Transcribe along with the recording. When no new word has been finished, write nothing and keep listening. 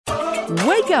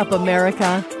Wake up,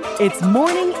 America. It's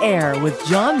Morning Air with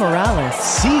John Morales.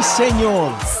 Si,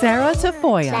 senor. Sarah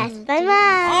Tafoya. That's my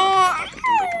mom.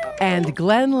 And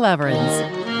Glenn Leverins.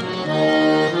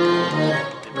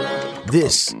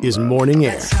 This is Morning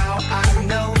Air.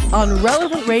 On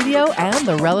Relevant Radio and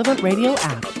the Relevant Radio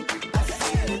app.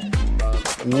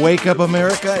 Wake up,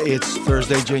 America. It's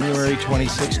Thursday, January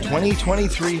 26,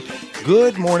 2023.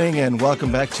 Good morning and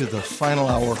welcome back to the final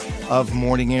hour of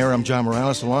Morning Air. I'm John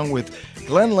Morales along with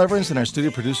Glenn Leverins and our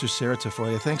studio producer, Sarah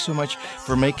Tafoya. Thanks so much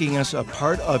for making us a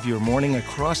part of your morning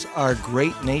across our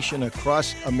great nation,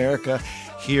 across America,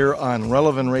 here on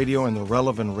Relevant Radio and the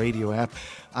Relevant Radio app.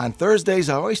 On Thursdays,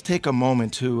 I always take a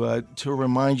moment to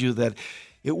remind you that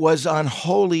it was on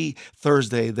Holy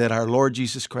Thursday that our Lord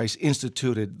Jesus Christ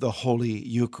instituted the Holy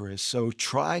Eucharist. So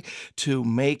try to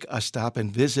make a stop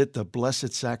and visit the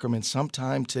Blessed Sacrament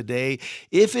sometime today,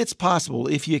 if it's possible,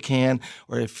 if you can,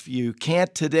 or if you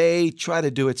can't today, try to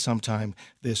do it sometime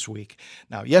this week.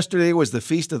 Now, yesterday was the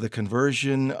feast of the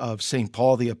conversion of St.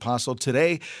 Paul the Apostle.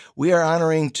 Today, we are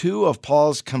honoring two of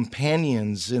Paul's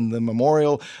companions in the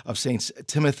memorial of Saints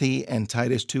Timothy and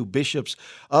Titus, two bishops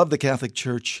of the Catholic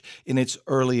Church in its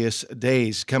earliest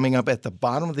days. Coming up at the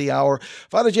bottom of the hour,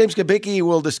 Father James Kubicki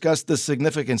will discuss the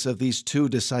significance of these two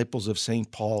disciples of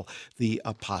St. Paul the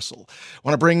Apostle. I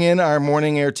want to bring in our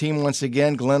Morning Air team once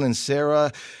again, Glenn and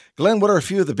Sarah. Glenn, what are a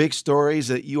few of the big stories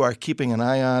that you are keeping an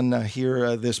eye on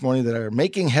here this morning that are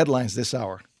making headlines this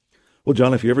hour? Well,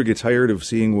 John, if you ever get tired of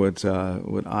seeing what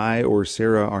I or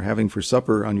Sarah are having for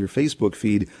supper on your Facebook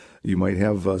feed, you might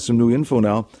have some new info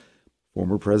now.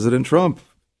 Former President Trump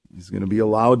is going to be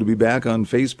allowed to be back on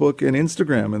Facebook and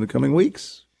Instagram in the coming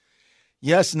weeks.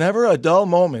 Yes, never a dull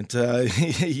moment.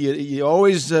 You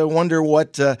always wonder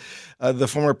what the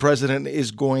former president is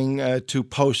going to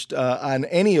post on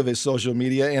any of his social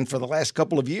media. And for the last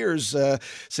couple of years,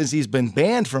 since he's been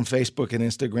banned from Facebook and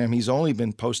Instagram, he's only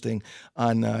been posting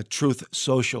on Truth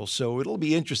Social. So it'll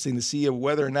be interesting to see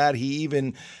whether or not he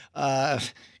even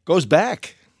goes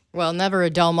back. Well, never a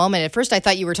dull moment. At first, I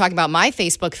thought you were talking about my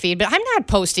Facebook feed, but I'm not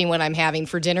posting what I'm having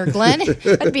for dinner, Glenn.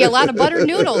 That'd be a lot of buttered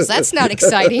noodles. That's not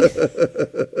exciting.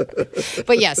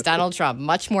 But yes, Donald Trump,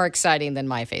 much more exciting than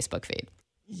my Facebook feed.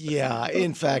 Yeah,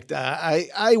 in fact,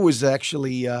 I was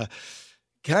actually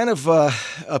kind of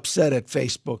upset at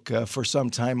Facebook for some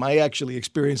time. I actually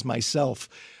experienced myself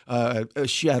a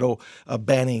shadow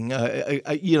banning.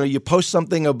 You post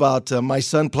something about my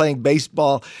son playing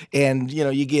baseball and,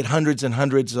 you get hundreds and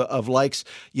hundreds of likes.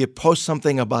 You post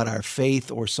something about our faith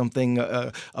or something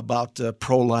about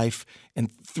pro-life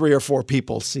and 3 or 4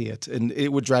 people see it, and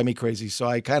it would drive me crazy. So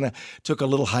I kind of took a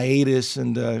little hiatus,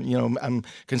 and I'm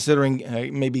considering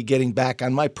maybe getting back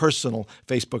on my personal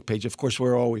Facebook page. Of course,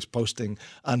 we're always posting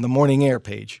on the Morning Air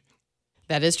page.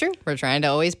 That is true. We're trying to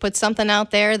always put something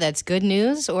out there that's good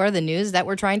news or the news that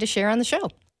we're trying to share on the show.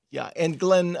 Yeah, and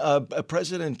Glenn,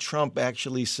 President Trump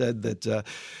actually said that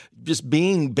just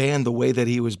being banned the way that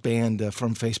he was banned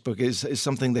from Facebook is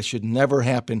something that should never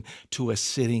happen to a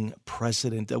sitting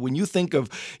president. When you think of,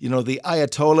 the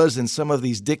Ayatollahs and some of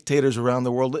these dictators around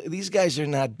the world, these guys are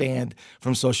not banned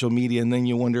from social media, and then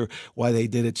you wonder why they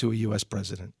did it to a U.S.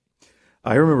 president.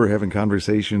 I remember having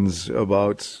conversations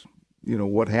about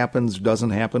what happens, doesn't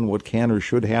happen, what can or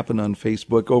should happen on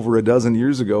Facebook over a dozen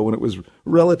years ago when it was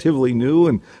relatively new.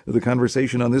 And the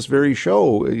conversation on this very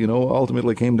show,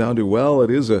 ultimately came down to, well,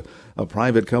 it is a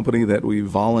private company that we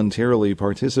voluntarily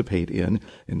participate in,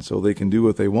 and so they can do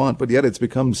what they want. But yet it's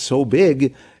become so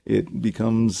big, it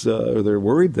becomes, they're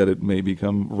worried that it may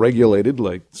become regulated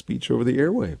like speech over the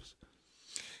airwaves.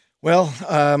 Well,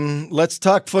 let's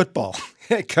talk football.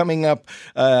 Coming up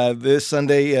this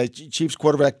Sunday, Chiefs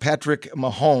quarterback Patrick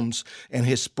Mahomes and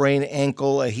his sprained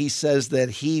ankle. He says that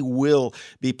he will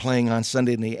be playing on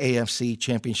Sunday in the AFC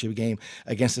Championship game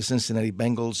against the Cincinnati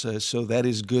Bengals. So that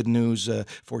is good news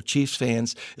for Chiefs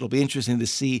fans. It'll be interesting to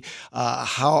see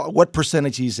what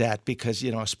percentage he's at, because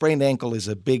a sprained ankle is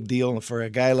a big deal for a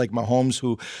guy like Mahomes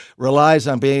who relies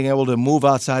on being able to move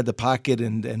outside the pocket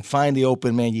and find the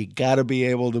open man. You got to be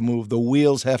able to move. The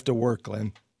wheels have to work,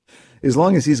 Glenn. As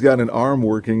long as he's got an arm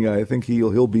working, I think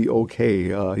he'll be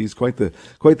okay. He's quite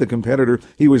the competitor.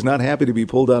 He was not happy to be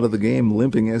pulled out of the game,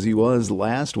 limping as he was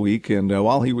last week. And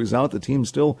while he was out, the team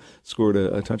still scored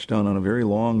a touchdown on a very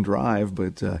long drive.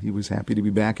 But he was happy to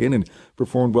be back in and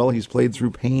performed well. He's played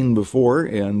through pain before,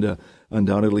 and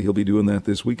undoubtedly he'll be doing that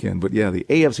this weekend. But yeah, the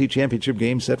AFC Championship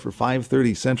game set for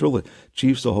 5:30 Central. The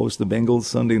Chiefs will host the Bengals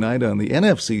Sunday night. On the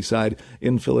NFC side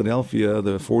in Philadelphia,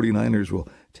 the 49ers will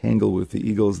tangle with the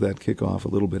Eagles. That kickoff a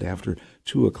little bit after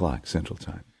 2 o'clock Central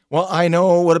Time. Well, I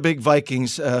know what a big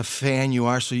Vikings fan you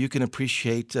are, so you can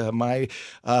appreciate my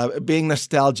being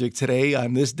nostalgic today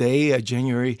on this day,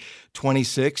 January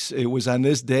 26. It was on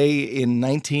this day in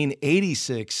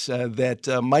 1986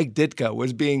 that Mike Ditka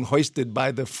was being hoisted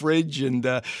by the fridge and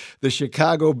the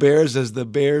Chicago Bears as the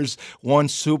Bears won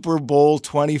Super Bowl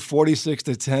 20,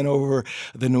 46-10 over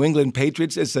the New England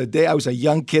Patriots. It's a day, I was a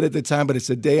young kid at the time, but it's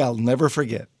a day I'll never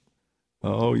forget.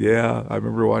 Oh, yeah. I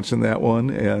remember watching that one.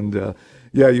 And,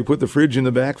 yeah, you put the fridge in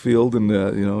the backfield and,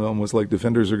 almost like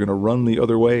defenders are going to run the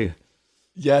other way.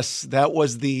 Yes, that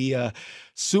was the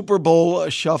Super Bowl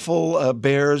shuffle.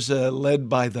 Bears led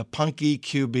by the punky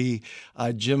QB,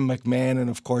 Jim McMahon, and,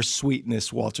 of course,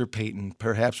 sweetness, Walter Payton,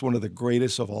 perhaps one of the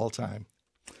greatest of all time.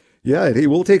 Yeah, he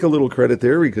will take a little credit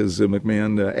there because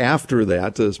McMahon, after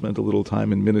that, spent a little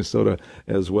time in Minnesota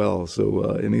as well.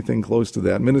 So anything close to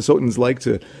that. Minnesotans like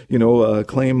to,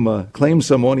 claim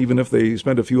someone even if they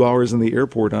spent a few hours in the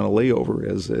airport on a layover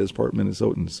as part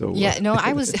Minnesotans. So yeah, no,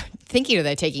 I was thinking of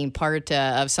that, taking part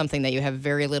of something that you have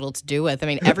very little to do with. I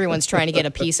mean, everyone's trying to get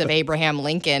a piece of Abraham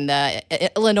Lincoln,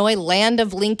 Illinois, land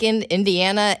of Lincoln,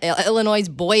 Indiana, Illinois'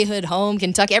 boyhood home,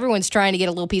 Kentucky. Everyone's trying to get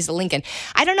a little piece of Lincoln.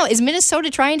 I don't know. Is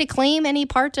Minnesota trying to claim any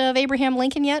part of Abraham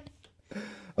Lincoln yet?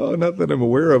 Oh, not that I'm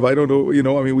aware of. I don't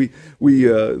know. I mean, we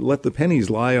let the pennies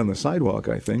lie on the sidewalk,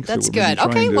 I think. That's so good.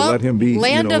 Okay, well, let him be,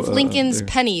 land of Lincoln's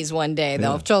pennies one day.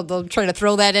 Yeah. They'll try to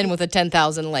throw that in with the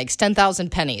 10,000 lakes, 10,000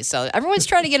 pennies. So everyone's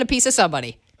trying to get a piece of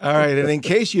somebody. All right, and in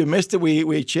case you missed it,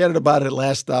 we chatted about it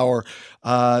last hour.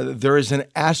 There is an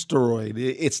asteroid.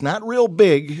 It's not real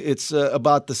big. It's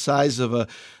about the size of a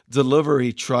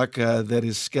delivery truck that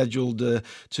is scheduled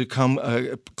to come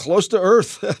close to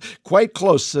Earth, quite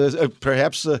close,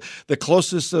 perhaps the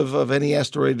closest of any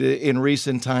asteroid in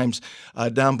recent times,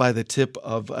 down by the tip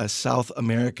of South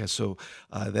America. So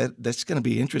that's going to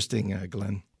be interesting,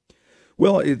 Glenn.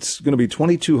 Well, it's going to be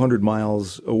 2,200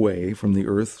 miles away from the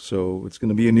Earth, so it's going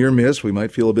to be a near miss. We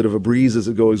might feel a bit of a breeze as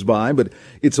it goes by, but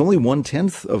it's only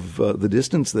 1/10 of the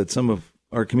distance that some of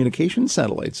our communication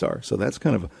satellites are. So that's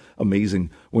kind of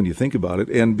amazing when you think about it.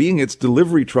 And being it's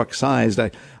delivery truck sized, I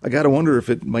got to wonder if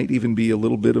it might even be a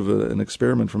little bit of an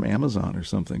experiment from Amazon or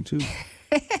something, too.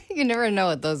 You never know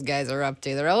what those guys are up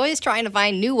to. They're always trying to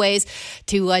find new ways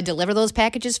to deliver those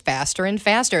packages faster and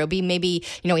faster. It'll be maybe,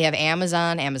 we have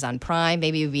Amazon Prime.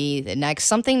 Maybe it'll be the next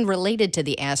something related to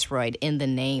the asteroid in the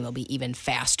name. It'll be even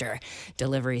faster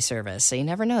delivery service. So you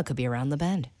never know. It could be around the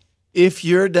bend. If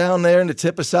you're down there in the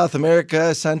tip of South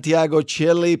America, Santiago,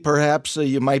 Chile, perhaps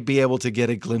you might be able to get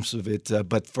a glimpse of it.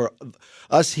 But for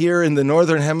us here in the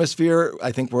Northern Hemisphere,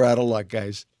 I think we're out of luck,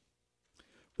 guys.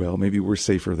 Well, maybe we're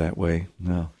safer that way.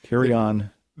 No, carry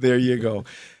on. There you go.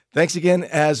 Thanks again,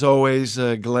 as always,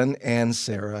 Glenn and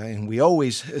Sarah. And we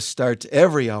always start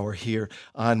every hour here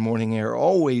on Morning Air,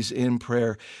 always in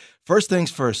prayer. First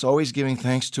things first, always giving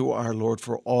thanks to our Lord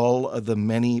for all of the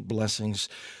many blessings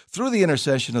through the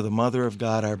intercession of the Mother of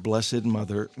God, our Blessed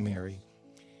Mother Mary.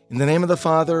 In the name of the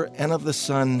Father, and of the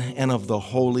Son, and of the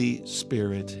Holy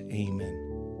Spirit. Amen.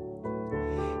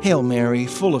 Hail Mary,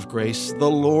 full of grace, the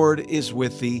Lord is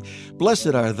with thee.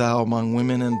 Blessed art thou among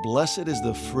women, and blessed is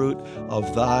the fruit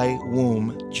of thy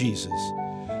womb, Jesus.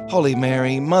 Holy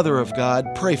Mary, Mother of God,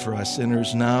 pray for us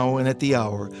sinners now and at the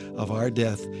hour of our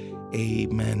death.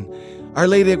 Amen. Our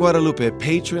Lady of Guadalupe,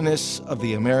 patroness of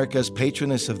the Americas,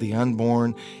 patroness of the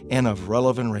unborn, and of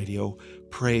Relevant Radio,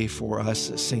 pray for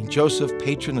us. St. Joseph,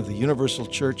 patron of the Universal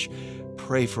Church,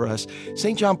 pray for us.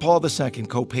 St. John Paul II,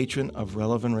 co-patron of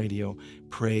Relevant Radio,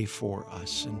 pray for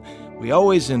us. And we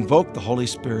always invoke the Holy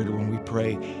Spirit when we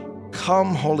pray,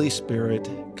 "Come, Holy Spirit,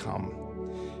 come."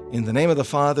 In the name of the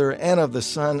Father, and of the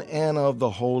Son, and of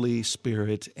the Holy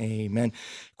Spirit. Amen.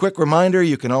 Quick reminder,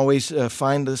 you can always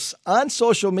find us on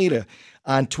social media,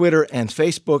 on Twitter and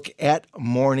Facebook at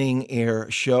Morning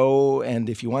Air Show. And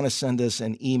if you want to send us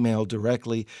an email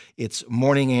directly, it's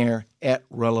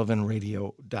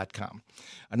morningair@relevantradio.com.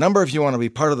 A number, if you want to be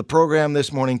part of the program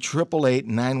this morning,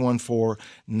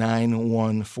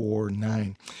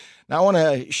 888-914-9149. Now, I want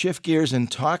to shift gears and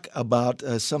talk about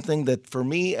something that, for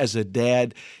me as a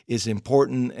dad, is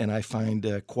important and I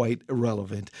find quite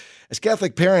relevant. As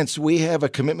Catholic parents, we have a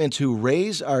commitment to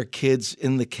raise our kids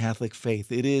in the Catholic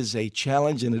faith. It is a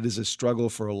challenge and it is a struggle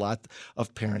for a lot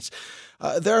of parents.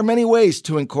 There are many ways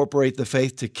to incorporate the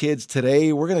faith to kids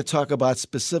today. We're going to talk about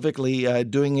specifically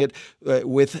doing it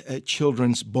with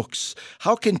children's books.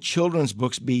 How can children's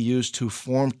books be used to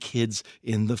form kids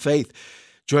in the faith?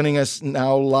 Joining us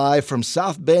now live from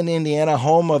South Bend, Indiana,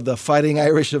 home of the Fighting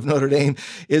Irish of Notre Dame,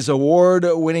 is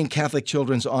award-winning Catholic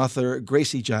children's author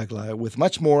Gracie Jagla, with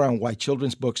much more on why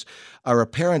children's books are a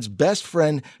parent's best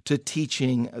friend to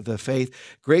teaching the faith.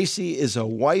 Gracie is a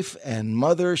wife and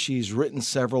mother. She's written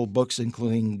several books,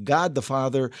 including God the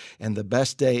Father and The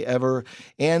Best Day Ever,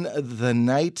 and The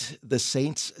Night the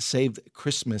Saints Saved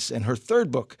Christmas. And her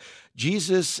third book,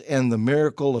 Jesus and the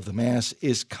Miracle of the Mass,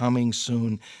 is coming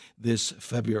soon this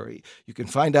February. You can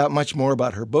find out much more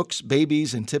about her books,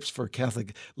 babies, and tips for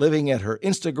Catholic living at her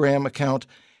Instagram account,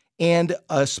 And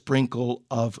a Sprinkle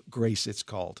of Grace, it's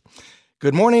called.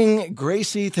 Good morning,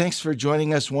 Gracie. Thanks for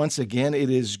joining us once again.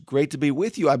 It is great to be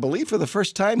with you, I believe, for the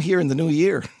first time here in the new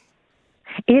year.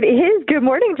 It is. Good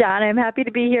morning, John. I'm happy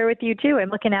to be here with you, too. I'm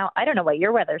looking out. I don't know what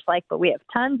your weather's like, but we have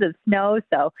tons of snow,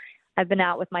 so I've been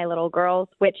out with my little girls,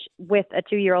 which with a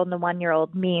 2-year-old and a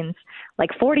 1-year-old means like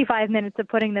 45 minutes of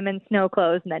putting them in snow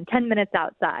clothes and then 10 minutes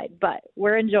outside, but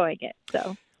we're enjoying it.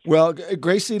 So. Well,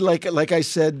 Gracie, like I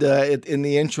said in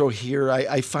the intro here,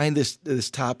 I find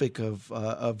this topic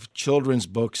of children's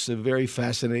books very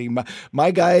fascinating.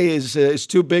 My guy is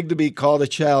too big to be called a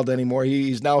child anymore.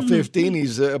 He's now 15.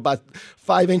 He's about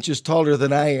 5 inches taller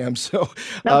than I am. So,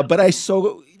 but I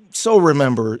so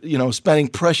remember, spending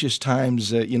precious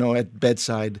times, at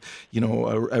bedside,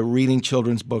 reading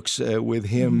children's books with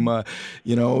him, and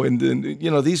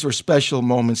these were special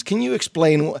moments. Can you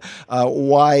explain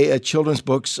why children's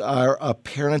books are a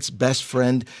parent's best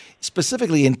friend,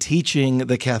 specifically in teaching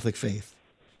the Catholic faith?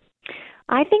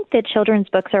 I think that children's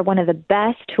books are one of the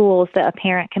best tools that a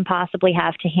parent can possibly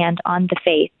have to hand on the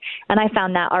faith. And I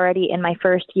found that already in my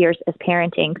first years as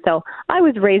parenting. So I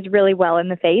was raised really well in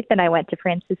the faith, and I went to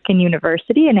Franciscan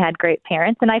University and had great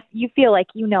parents. And you feel like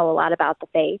you know a lot about the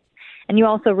faith. And you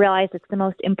also realize it's the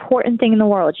most important thing in the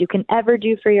world you can ever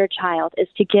do for your child is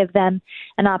to give them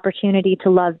an opportunity to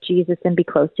love Jesus and be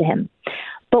close to him.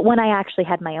 But when I actually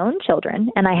had my own children,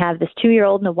 and I have this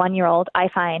 2-year-old and a 1-year-old, I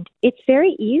find it's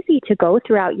very easy to go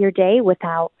throughout your day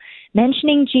without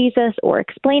mentioning Jesus or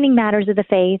explaining matters of the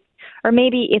faith, or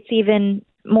maybe it's even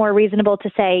more reasonable to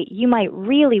say you might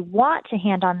really want to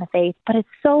hand on the faith, but it's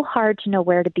so hard to know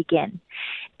where to begin.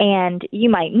 And you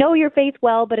might know your faith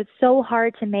well, but it's so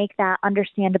hard to make that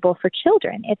understandable for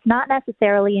children. It's not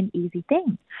necessarily an easy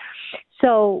thing.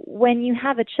 So when you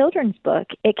have a children's book,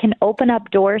 it can open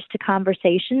up doors to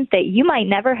conversations that you might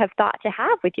never have thought to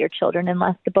have with your children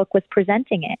unless the book was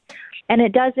presenting it. And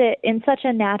it does it in such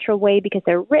a natural way because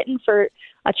they're written for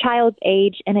a child's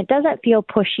age, and it doesn't feel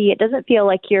pushy. It doesn't feel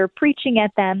like you're preaching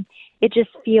at them. It just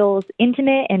feels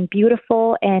intimate and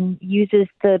beautiful and uses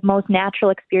the most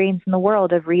natural experience in the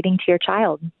world of reading to your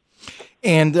child.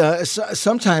 And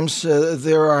sometimes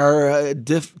there are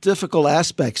difficult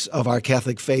aspects of our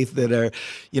Catholic faith that are,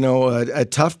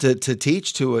 tough to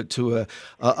teach to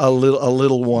a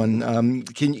little one.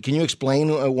 Can you explain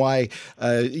why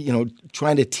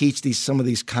trying to teach some of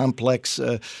these complex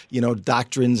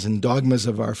doctrines and dogmas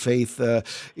of our faith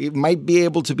it might be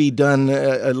able to be done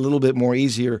a little bit more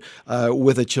easier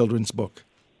with a children's book?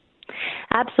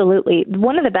 Absolutely.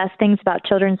 One of the best things about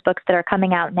children's books that are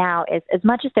coming out now is as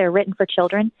much as they're written for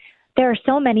children, there are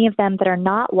so many of them that are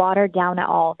not watered down at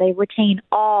all. They retain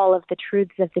all of the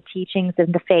truths of the teachings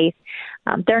of the faith.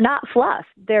 They're not fluff.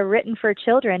 They're written for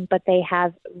children, but they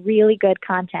have really good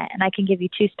content. And I can give you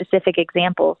 2 specific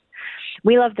examples.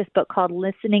 We love this book called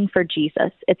Listening for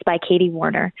Jesus. It's by Katie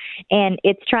Warner. And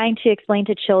it's trying to explain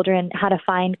to children how to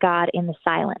find God in the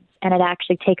silence. And it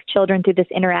actually takes children through this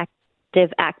interactive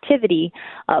activity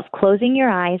of closing your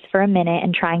eyes for a minute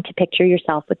and trying to picture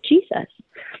yourself with Jesus.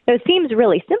 So it seems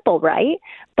really simple, right?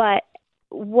 But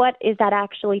what is that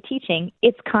actually teaching?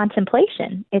 It's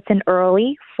contemplation. It's an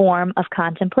early form of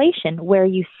contemplation where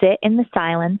you sit in the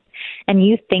silence and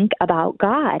you think about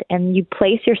God and you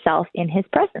place yourself in his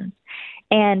presence.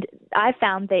 And I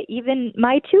found that even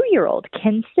my 2-year-old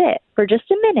can sit for just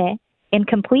a minute in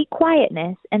complete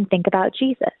quietness and think about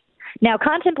Jesus. Now,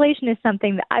 contemplation is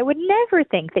something that I would never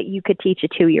think that you could teach a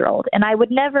 2-year-old, and I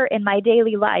would never in my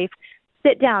daily life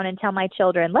sit down and tell my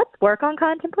children, let's work on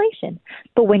contemplation.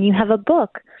 But when you have a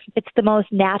book, it's the most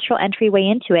natural entryway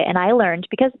into it, and I learned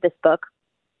because of this book,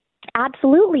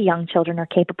 absolutely young children are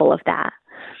capable of that.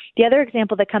 The other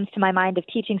example that comes to my mind of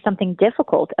teaching something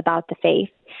difficult about the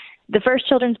faith, the first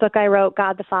children's book I wrote,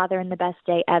 God the Father and the Best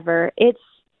Day Ever, it's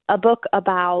a book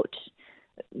about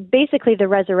basically the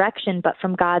resurrection, but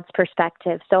from God's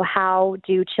perspective. So how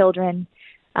do children,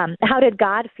 how did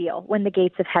God feel when the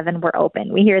gates of heaven were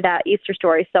open? We hear that Easter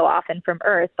story so often from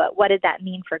earth, but what did that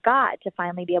mean for God to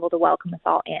finally be able to welcome us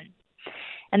all in?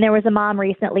 And there was a mom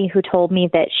recently who told me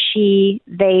that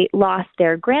they lost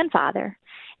their grandfather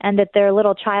and that their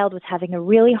little child was having a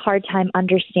really hard time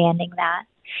understanding that.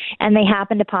 And they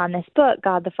happened upon this book,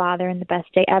 God the Father and the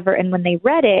Best Day Ever. And when they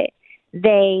read it,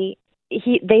 they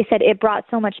said it brought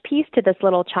so much peace to this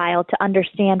little child to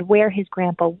understand where his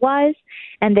grandpa was,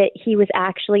 and that he was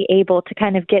actually able to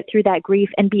kind of get through that grief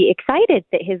and be excited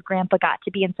that his grandpa got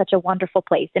to be in such a wonderful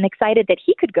place, and excited that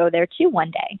he could go there too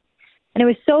one day. And it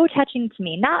was so touching to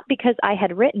me, not because I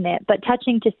had written it, but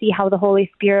touching to see how the Holy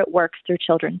Spirit works through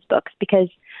children's books, because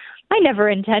I never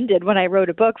intended when I wrote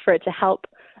a book for it to help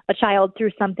a child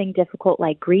through something difficult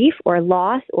like grief or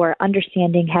loss or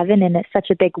understanding heaven in such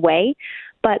a big way.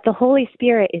 But the Holy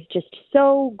Spirit is just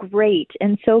so great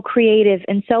and so creative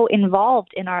and so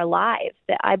involved in our lives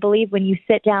that I believe when you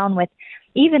sit down with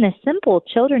even a simple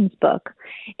children's book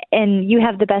and you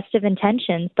have the best of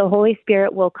intentions, the Holy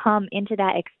Spirit will come into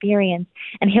that experience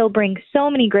and he'll bring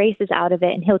so many graces out of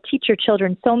it, and he'll teach your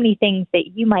children so many things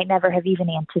that you might never have even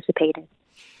anticipated.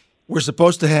 We're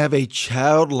supposed to have a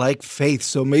childlike faith,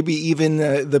 so maybe even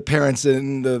the parents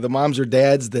and the moms or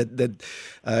dads that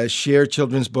share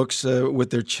children's books with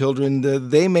their children,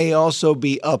 they may also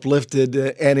be uplifted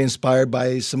and inspired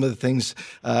by some of the things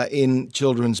in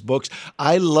children's books.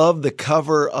 I love the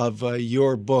cover of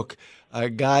your book,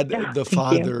 God the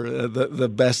Father, the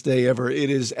Best Day Ever. It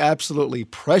is absolutely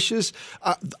precious.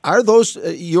 Are those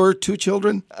your two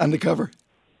children on the cover?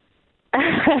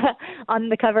 On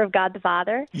the cover of God the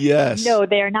Father? Yes. No,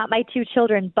 they are not my two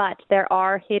children, but there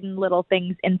are hidden little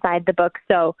things inside the book.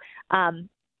 So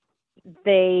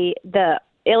the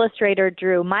illustrator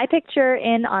drew my picture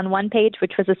in on one page,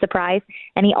 which was a surprise,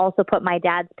 and he also put my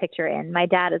dad's picture in. My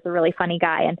dad is a really funny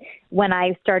guy, and when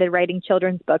I started writing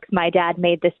children's books, my dad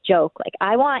made this joke, like,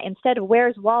 I want, instead of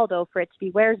Where's Waldo, for it to be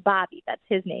Where's Bobby? That's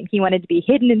his name. He wanted to be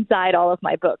hidden inside all of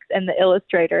my books, and the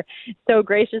illustrator so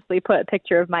graciously put a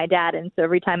picture of my dad, and so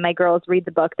every time my girls read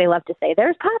the book, they love to say,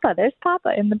 there's Papa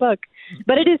in the book.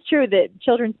 But it is true that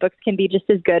children's books can be just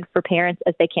as good for parents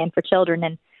as they can for children,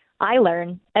 and I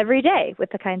learn every day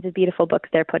with the kinds of beautiful books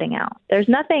they're putting out. There's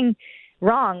nothing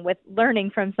wrong with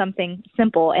learning from something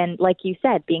simple and, like you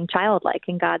said, being childlike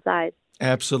in God's eyes.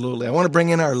 Absolutely. I want to bring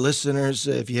in our listeners.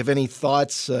 If you have any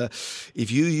thoughts,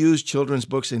 if you use children's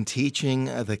books in teaching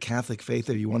the Catholic faith,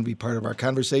 if you want to be part of our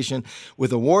conversation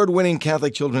with award-winning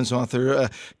Catholic children's author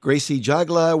Gracie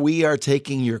Jagla, we are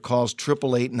taking your calls,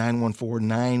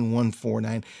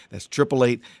 888-914-9149. That's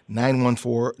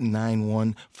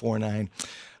 888-914-9149.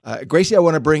 Gracie, I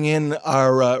want to bring in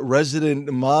our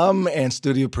resident mom and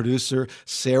studio producer,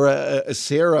 Sarah.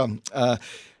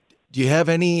 Do you have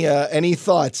any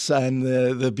thoughts on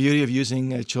the beauty of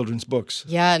using children's books?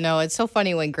 Yeah, no, it's so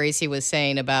funny when Gracie was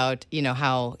saying about,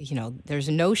 how, there's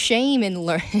no shame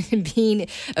in being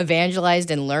evangelized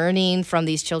and learning from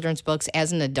these children's books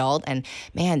as an adult. And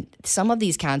man, some of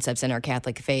these concepts in our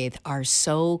Catholic faith are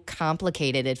so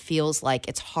complicated. It feels like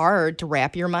it's hard to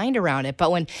wrap your mind around it.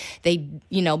 But when they,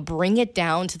 bring it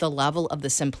down to the level of the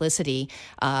simplicity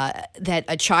that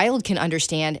a child can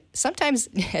understand, sometimes,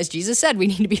 as Jesus said, we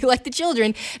need to be like the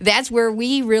children. That's where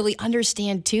we really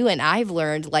understand too. And I've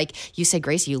learned, like you said,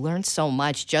 Gracie, you learned so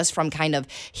much just from kind of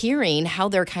hearing how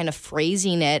they're kind of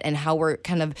phrasing it and how we're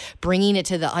kind of bringing it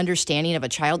to the understanding of a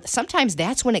child. Sometimes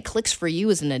that's when it clicks for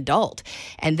you as an adult.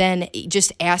 And then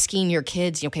just asking your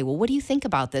kids, okay, well, what do you think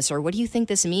about this? Or what do you think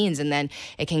this means? And then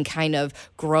it can kind of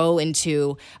grow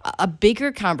into a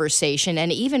bigger conversation.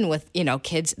 And even with,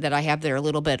 kids that I have that are a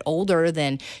little bit older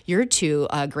than your two,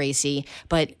 Gracie,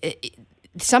 but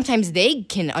sometimes they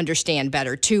can understand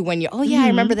better too when I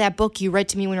remember that book you read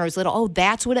to me when I was little. Oh,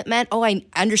 that's what it meant. Oh, I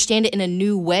understand it in a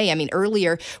new way. I mean,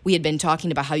 earlier we had been talking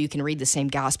about how you can read the same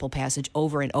gospel passage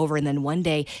over and over, and then one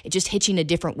day it just hits you in a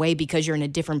different way because you're in a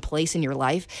different place in your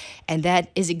life. And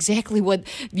that is exactly what,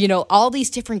 all these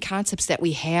different concepts that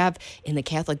we have in the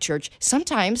Catholic Church.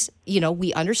 Sometimes,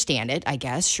 we understand it, I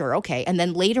guess. Sure. Okay. And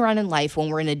then later on in life, when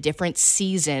we're in a different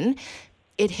season,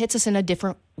 it hits us in a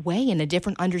different way, in a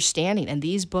different understanding. And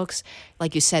these books,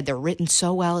 like you said, they're written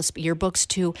so well. Your books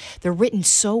too, they're written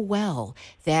so well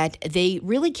that they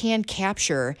really can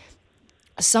capture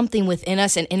something within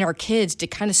us and in our kids to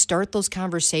kind of start those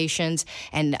conversations.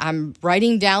 And I'm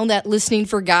writing down that listening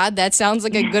for God. That sounds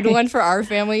like a good one for our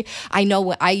family. I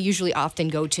know I usually often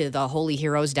go to the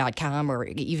holyheroes.com or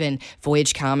even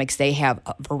Voyage Comics. They have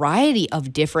a variety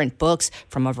of different books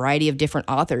from a variety of different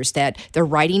authors that they're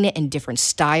writing it in different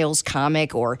styles,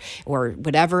 comic or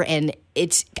whatever. And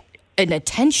it's an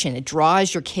attention. It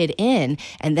draws your kid in,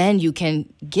 and then you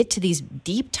can get to these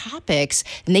deep topics,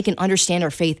 and they can understand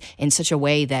our faith in such a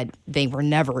way that they were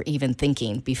never even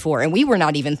thinking before. And we were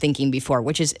not even thinking before,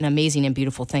 which is an amazing and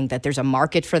beautiful thing, that there's a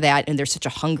market for that, and there's such a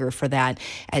hunger for that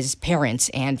as parents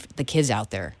and the kids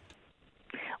out there.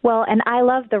 Well, and I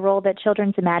love the role that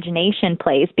children's imagination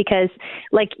plays because,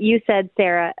 like you said,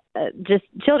 Sarah, just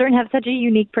children have such a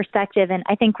unique perspective. And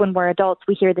I think when we're adults,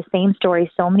 we hear the same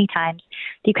story so many times,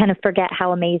 you kind of forget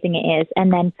how amazing it is.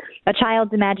 And then a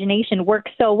child's imagination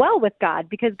works so well with God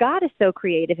because God is so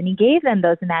creative and he gave them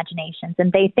those imaginations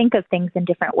and they think of things in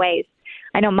different ways.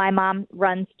 I know my mom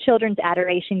runs children's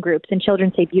adoration groups and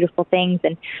children say beautiful things.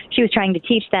 And she was trying to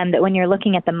teach them that when you're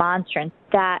looking at the monstrance,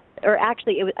 I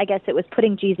guess it was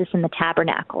putting Jesus in the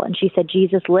tabernacle. And she said,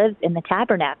 Jesus lives in the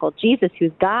tabernacle. Jesus,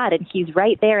 who's God, and he's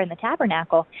right there in the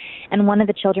tabernacle. And one of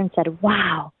the children said,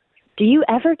 wow, do you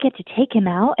ever get to take him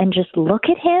out and just look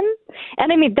at him?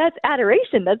 And I mean, that's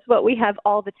adoration. That's what we have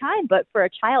all the time. But for a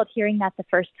child hearing that the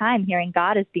first time, hearing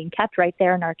God is being kept right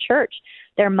there in our church,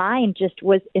 their mind just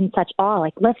was in such awe,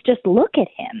 like, let's just look at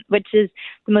him, which is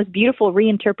the most beautiful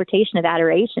reinterpretation of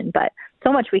adoration. But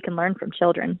so much we can learn from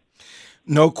children.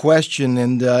 No question.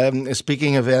 And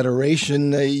speaking of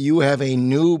adoration, you have a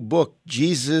new book,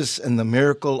 Jesus and the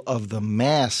Miracle of the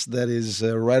Mass, that is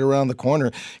right around the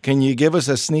corner. Can you give us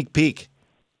a sneak peek?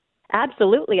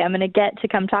 Absolutely. I'm going to get to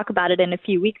come talk about it in a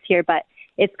few weeks here, but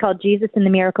it's called Jesus and the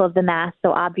Miracle of the Mass.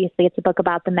 So obviously it's a book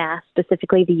about the Mass,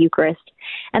 specifically the Eucharist.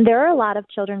 And there are a lot of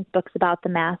children's books about the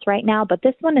Mass right now, but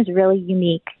this one is really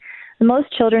unique.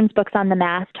 Most children's books on the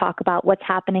Mass talk about what's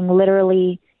happening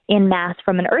literally in Mass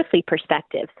from an earthly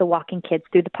perspective, so walking kids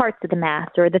through the parts of the Mass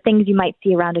or the things you might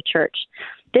see around a church.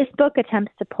 This book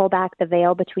attempts to pull back the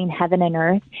veil between heaven and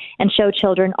earth and show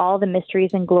children all the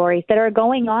mysteries and glories that are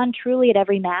going on truly at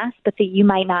every Mass, but that you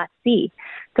might not see.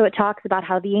 So it talks about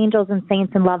how the angels and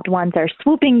saints and loved ones are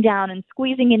swooping down and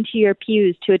squeezing into your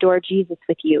pews to adore Jesus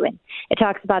with you. And it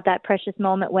talks about that precious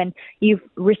moment when you've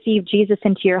received Jesus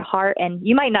into your heart and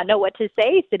you might not know what to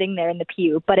say sitting there in the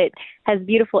pew, but it has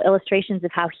beautiful illustrations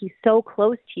of how he's so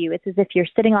close to you. It's as if you're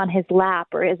sitting on his lap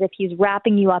or as if he's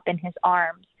wrapping you up in his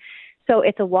arms. So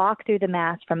it's a walk through the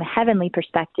Mass from a heavenly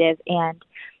perspective, and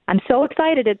I'm so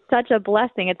excited. It's such a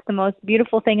blessing. It's the most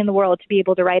beautiful thing in the world to be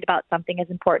able to write about something as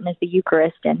important as the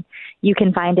Eucharist, and you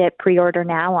can find it pre-order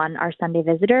now on our Sunday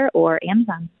Visitor or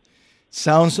Amazon.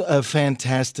 Sounds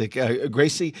fantastic.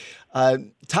 Gracie,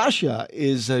 Tasha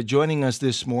is joining us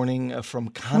this morning from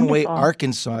Conway, Wonderful.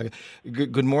 Arkansas.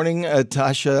 Good morning,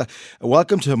 Tasha.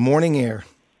 Welcome to Morning Air.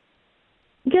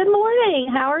 Good morning.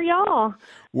 How are y'all?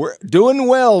 We're doing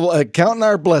well, counting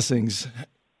our blessings.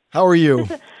 How are you?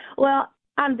 Well,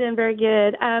 I'm doing very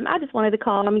good. I just wanted to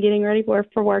call. I'm getting ready for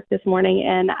work this morning,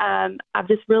 and I've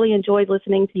just really enjoyed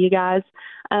listening to you guys.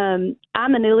 I'm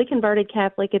a newly converted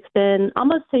Catholic. It's been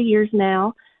almost 2 years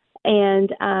now,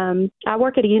 and I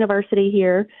work at a university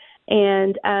here.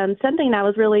 And something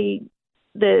I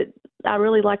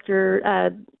really liked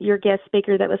your guest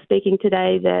speaker that was speaking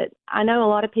today, that I know a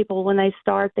lot of people when they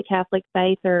start the Catholic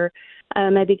faith or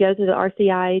maybe go through the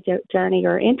RCIA journey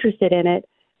or interested in it,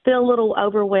 feel a little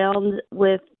overwhelmed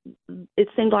with, it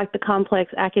seemed like the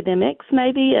complex academics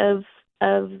maybe of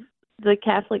the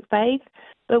Catholic faith.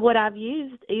 But what I've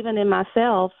used even in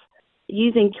myself,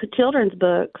 using children's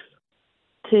books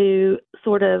to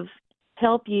sort of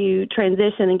help you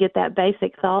transition and get that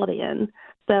basic thought in.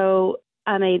 So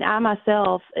I mean, I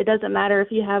myself, it doesn't matter if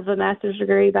you have a master's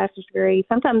degree, bachelor's degree.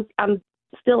 Sometimes I'm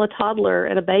still a toddler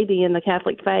and a baby in the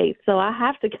Catholic faith. So I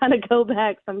have to kind of go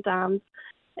back sometimes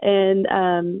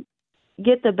and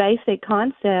get the basic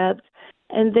concepts.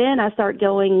 And then I start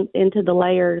going into the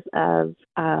layers of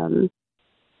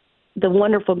the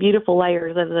wonderful, beautiful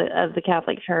layers of the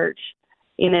Catholic Church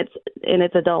in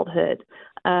its adulthood.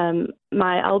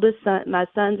 My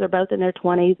sons are both in their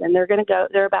 20s, and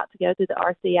they're about to go through the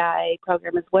RCIA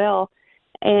program as well.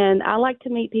 And I like to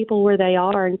meet people where they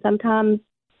are, and sometimes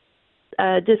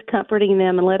just comforting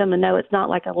them and let them know it's not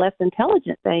like a less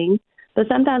intelligent thing, but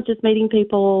sometimes just meeting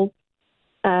people,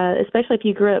 especially if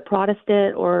you grew up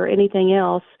Protestant or anything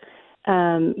else,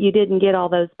 you didn't get all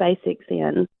those basics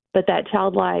in, but that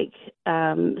childlike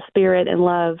spirit and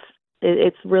love,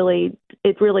 it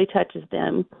really touches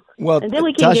them. Well,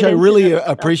 Tasha, I really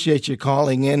appreciate you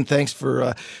calling in. Thanks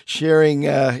for sharing,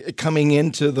 coming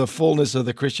into the fullness of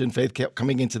the Christian faith,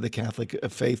 coming into the Catholic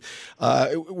faith.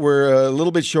 We're a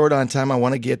little bit short on time. I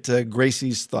want to get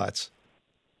Gracie's thoughts.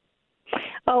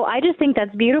 Oh, I just think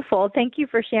that's beautiful. Thank you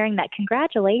for sharing that.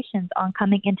 Congratulations on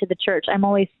coming into the church. I'm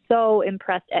always so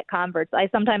impressed at converts. I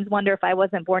sometimes wonder if I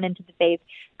wasn't born into the faith,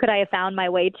 could I have found my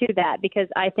way to that? Because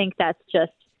I think that's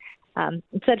just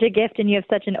such a gift, and you have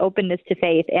such an openness to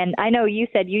faith. And I know you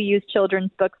said you use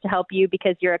children's books to help you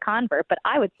because you're a convert, but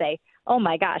I would say, oh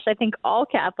my gosh, I think all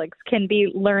Catholics can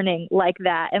be learning like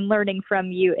that and learning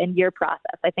from you and your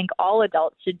process. I think all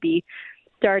adults should be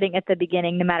starting at the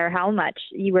beginning, no matter how much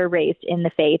you were raised in the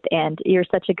faith. And you're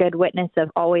such a good witness of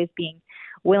always being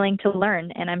willing to learn.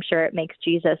 And I'm sure it makes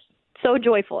Jesus so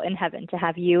joyful in heaven to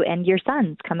have you and your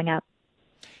sons coming up.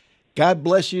 God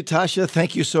bless you, Tasha.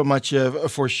 Thank you so much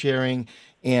for sharing.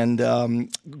 And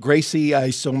Gracie,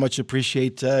 I so much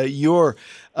appreciate your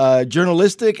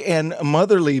journalistic and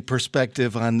motherly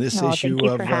perspective on this issue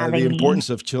of the importance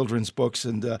of children's books.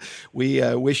 And we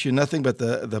wish you nothing but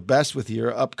the best with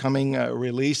your upcoming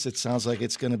release. It sounds like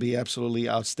it's going to be absolutely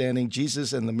outstanding.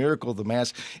 Jesus and the Miracle of the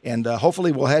Mass. And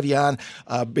hopefully we'll have you on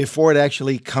before it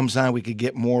actually comes on. We could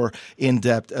get more in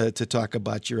depth to talk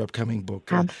about your upcoming book.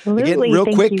 Absolutely. Again, real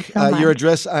Thank quick, you so much. your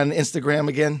address on Instagram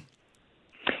again?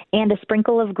 And a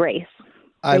sprinkle of grace.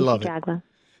 I love Jagla.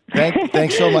 it.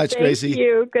 Thanks so much, Gracie. Thank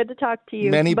you. Good to talk to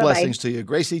you. Many Bye-bye. blessings to you.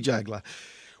 Gracie Jagla.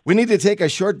 We need to take a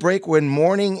short break. When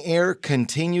Morning Air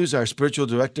continues, our spiritual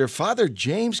director, Father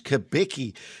James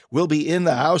Kubicki, will be in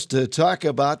the house to talk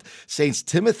about Saints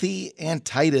Timothy and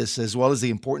Titus, as well as the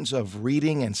importance of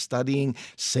reading and studying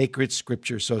sacred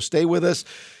scripture. So stay with us.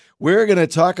 We're going to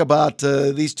talk about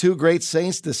these two great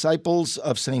saints, disciples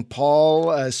of St.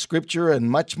 Paul, Scripture, and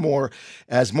much more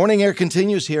as Morning Air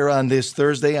continues here on this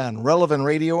Thursday on Relevant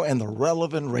Radio and the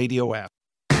Relevant Radio app.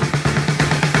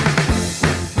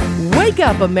 Wake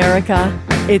up, America.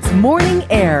 It's Morning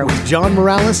Air. With John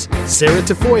Morales, Sarah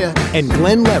Tafoya, and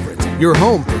Glenn Leverett, your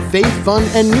home for faith, fun,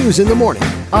 and news in the morning.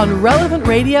 On Relevant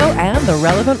Radio and the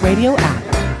Relevant Radio app.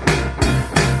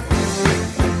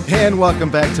 And welcome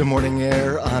back to Morning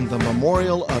Air on the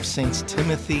memorial of Saints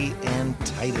Timothy and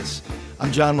Titus.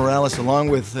 I'm John Morales along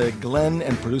with Glenn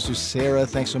and producer Sarah.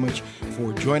 Thanks so much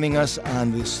for joining us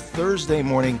on this Thursday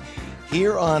morning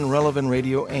here on Relevant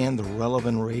Radio and the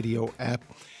Relevant Radio app.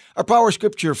 Our power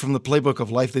scripture from the Playbook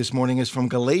of Life this morning is from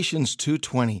Galatians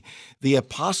 2:20. The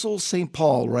Apostle St.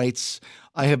 Paul writes,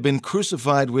 I have been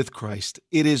crucified with Christ.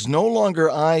 It is no longer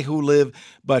I who live,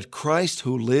 but Christ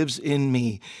who lives in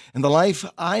me. And the life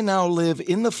I now live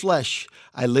in the flesh,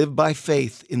 I live by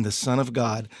faith in the Son of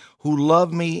God, who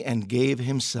loved me and gave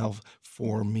himself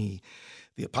for me.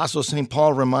 The Apostle St.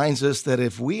 Paul reminds us that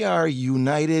if we are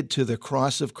united to the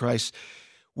cross of Christ,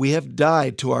 we have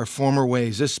died to our former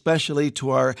ways, especially to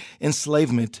our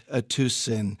enslavement to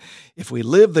sin. If we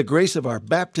live the grace of our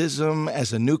baptism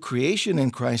as a new creation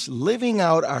in Christ, living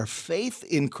out our faith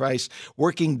in Christ,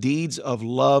 working deeds of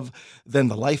love, then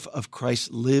the life of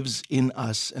Christ lives in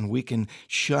us, and we can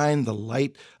shine the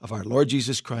light of our Lord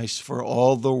Jesus Christ for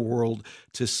all the world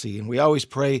to see. And we always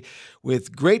pray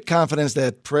with great confidence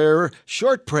that prayer,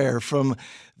 short prayer from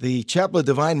the Chapel of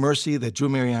Divine Mercy that Drew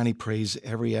Mariani prays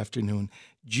every afternoon.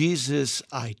 Jesus,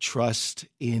 I trust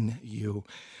in you.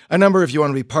 A number, if you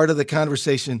want to be part of the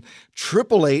conversation,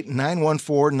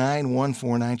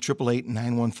 888-914-9149,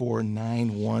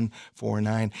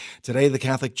 888-914-9149. Today, the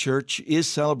Catholic Church is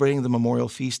celebrating the memorial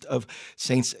feast of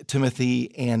Saints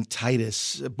Timothy and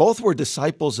Titus. Both were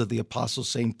disciples of the Apostle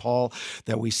St. Paul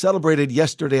that we celebrated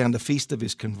yesterday on the feast of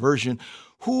his conversion.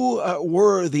 Who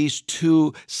were these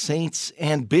two saints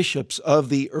and bishops of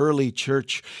the early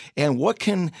church? And what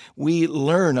can we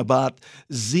learn about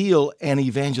zeal and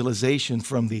evangelization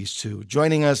from these two?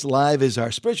 Joining us live is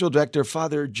our spiritual director,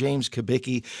 Father James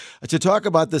Kubicki, to talk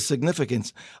about the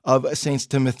significance of Saints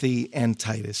Timothy and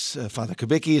Titus. Father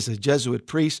Kubicki is a Jesuit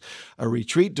priest, a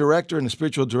retreat director, and a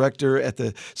spiritual director at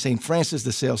the St. Francis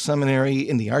de Sales Seminary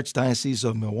in the Archdiocese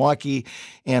of Milwaukee,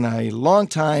 and a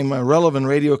longtime Relevant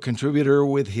Radio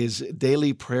contributor with his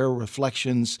daily prayer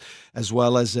reflections, as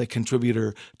well as a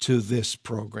contributor to this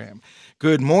program.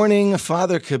 Good morning,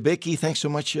 Father Kubicki. Thanks so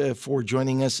much for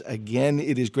joining us again.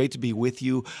 It is great to be with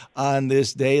you on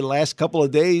this day. Last couple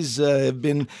of days have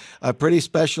been pretty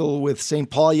special with St.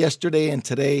 Paul yesterday and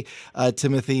today,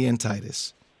 Timothy and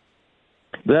Titus.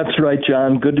 That's right,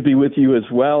 John. Good to be with you as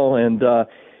well. And,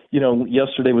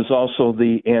 yesterday was also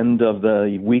the end of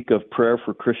the week of prayer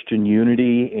for Christian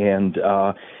unity. And,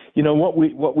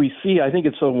 what we see, I think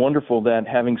it's so wonderful that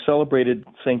having celebrated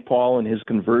St. Paul and his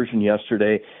conversion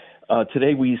yesterday,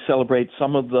 today we celebrate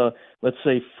some of the, let's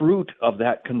say, fruit of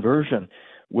that conversion,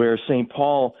 where St.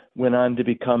 Paul went on to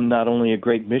become not only a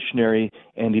great missionary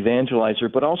and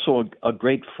evangelizer, but also a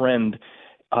great friend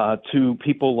to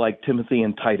people like Timothy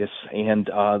and Titus. And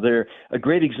they're a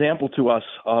great example to us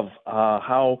of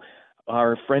how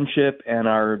our friendship and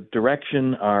our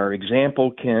direction, our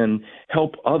example can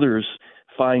help others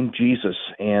find Jesus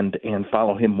and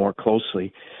follow him more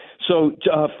closely. So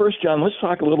first, John, let's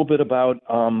talk a little bit about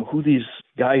who these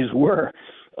guys were.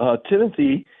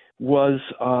 Timothy was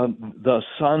the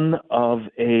son of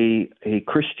a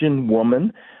Christian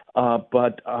woman, of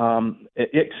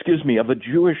a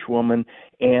Jewish woman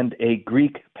and a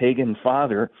Greek pagan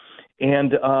father.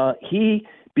 And he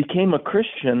became a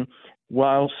Christian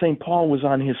while St. Paul was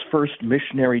on his first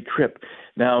missionary trip.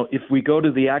 Now, if we go to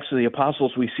the Acts of the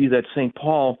Apostles, we see that St.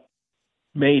 Paul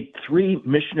made 3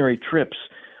 missionary trips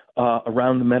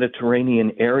around the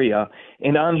Mediterranean area.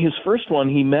 And on his first one,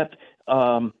 he met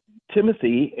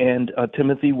Timothy, and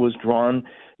Timothy was drawn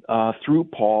through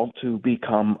Paul to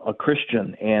become a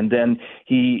Christian. And then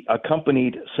he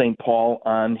accompanied St. Paul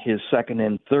on his second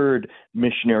and third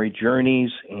missionary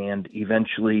journeys and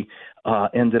eventually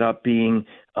ended up being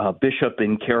bishop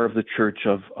in care of the church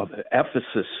of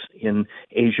Ephesus in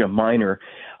Asia Minor.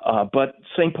 But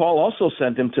St. Paul also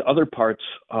sent him to other parts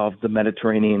of the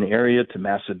Mediterranean area, to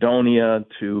Macedonia,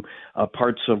 to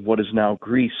parts of what is now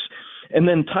Greece. And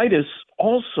then Titus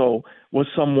also was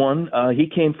someone, he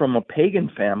came from a pagan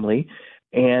family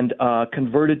and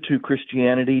converted to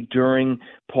Christianity during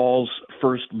Paul's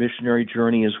first missionary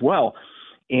journey as well.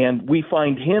 And we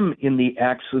find him in the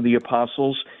Acts of the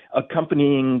Apostles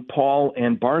accompanying Paul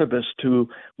and Barnabas to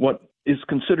what is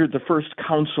considered the first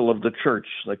council of the church,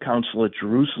 the Council at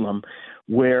Jerusalem,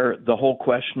 where the whole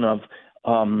question of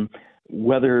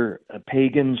whether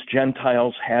pagans,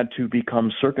 Gentiles, had to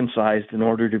become circumcised in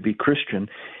order to be Christian.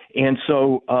 And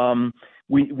so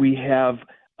we have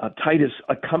Titus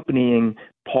accompanying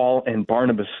Paul and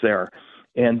Barnabas there.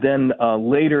 And then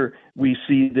later we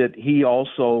see that he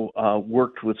also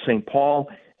worked with St. Paul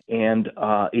and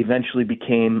eventually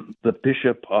became the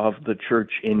bishop of the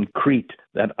church in Crete,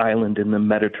 that island in the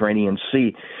Mediterranean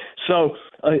Sea. So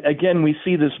again, we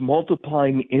see this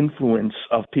multiplying influence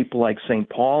of people like St.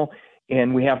 Paul,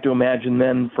 and we have to imagine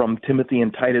then from Timothy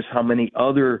and Titus how many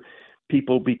other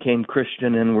people became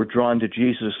Christian and were drawn to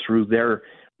Jesus through their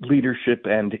leadership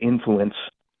and influence.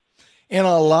 And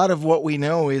a lot of what we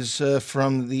know is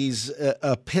from these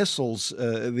epistles,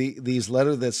 these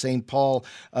letters that St. Paul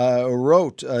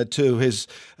wrote to his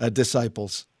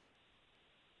disciples.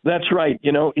 That's right.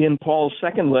 You know, in Paul's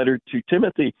second letter to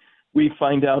Timothy, we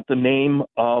find out the name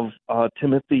of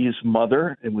Timothy's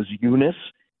mother. It was Eunice,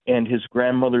 and his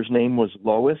grandmother's name was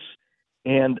Lois.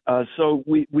 And so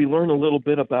we learn a little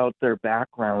bit about their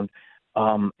background,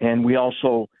 and we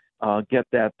also get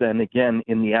that then again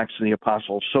in the Acts of the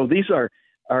Apostles. So these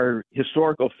are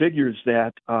historical figures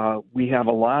that we have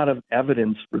a lot of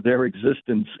evidence for their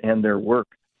existence and their work.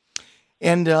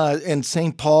 And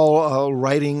St. Paul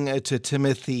writing to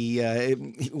Timothy,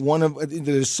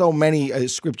 there's so many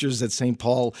scriptures that St.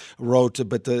 Paul wrote,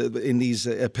 but in these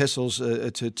epistles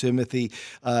to Timothy,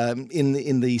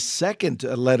 in the second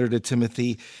letter to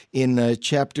Timothy, in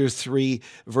chapter 3,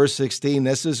 verse 16,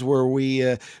 this is where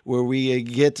we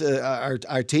get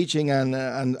our teaching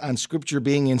on Scripture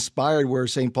being inspired, where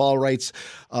St. Paul writes,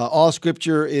 all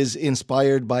Scripture is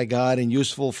inspired by God and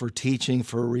useful for teaching,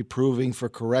 for reproving, for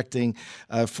correcting,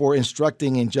 for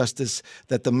instructing in justice,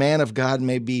 that the man of God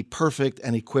may be perfect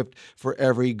and equipped for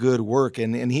every good work.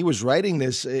 And he was writing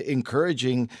this,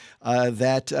 encouraging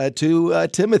that to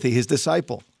Timothy, his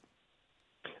disciple.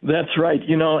 That's right.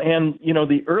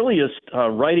 The earliest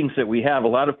writings that we have, a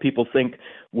lot of people think,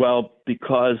 well,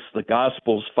 because the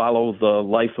Gospels follow the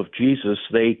life of Jesus,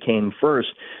 they came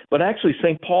first. But actually,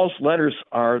 St. Paul's letters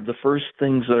are the first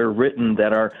things that are written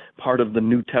that are part of the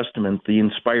New Testament, the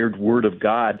inspired Word of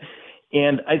God.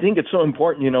 And I think it's so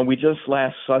important. We just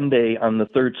last Sunday, on the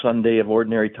third Sunday of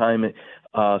Ordinary Time,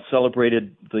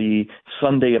 celebrated the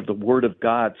Sunday of the Word of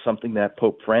God, something that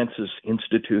Pope Francis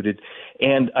instituted.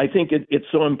 And I think it's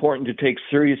so important to take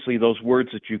seriously those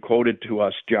words that you quoted to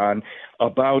us, John,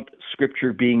 about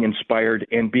Scripture being inspired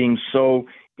and being so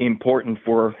important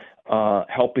for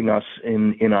helping us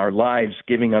in our lives,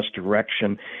 giving us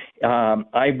direction.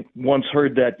 I once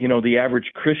heard that, the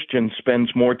average Christian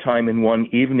spends more time in one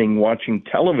evening watching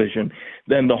television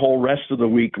than the whole rest of the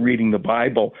week reading the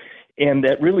Bible. And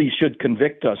that really should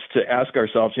convict us to ask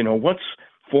ourselves, what's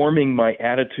forming my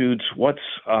attitudes? What's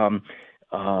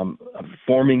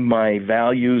forming my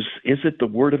values? Is it the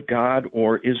Word of God,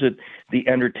 or is it the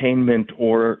entertainment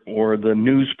or the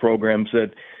news programs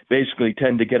that basically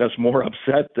tend to get us more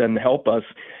upset than help us?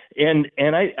 And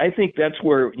I think that's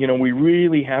where, we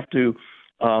really have to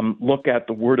look at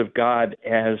the Word of God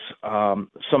as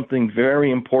something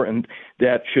very important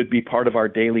that should be part of our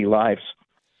daily lives.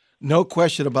 No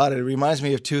question about it. It reminds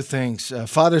me of two things.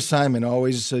 Father Simon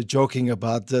always joking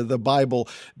about the Bible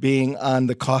being on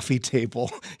the coffee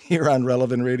table here on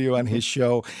Relevant Radio on his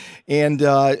show. And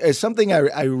it's something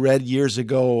I read years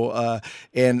ago,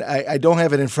 and I don't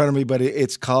have it in front of me, but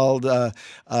it's called they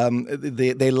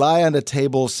lie on the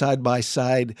table side by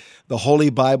side, the Holy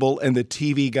Bible and the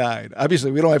TV Guide. Obviously,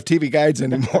 we don't have TV guides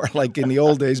anymore like in the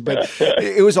old days, but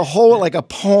it was a whole, like a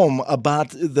poem about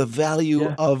the value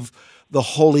of the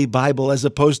Holy Bible as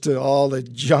opposed to all the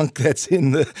junk that's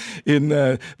in the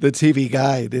TV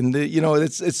Guide. And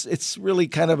it's really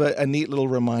kind of a neat little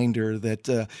reminder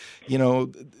that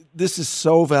this is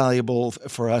so valuable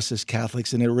for us as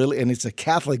Catholics, and it's a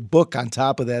Catholic book on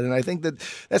top of that. And I think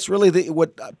that's really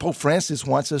what Pope Francis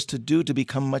wants us to do, to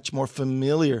become much more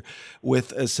familiar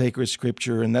with sacred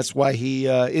Scripture, and that's why he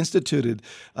instituted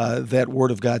that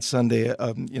Word of God Sunday,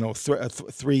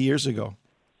 3 years ago.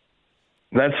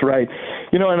 That's right.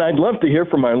 And I'd love to hear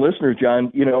from our listeners,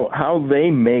 John, how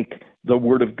they make the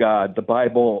Word of God, the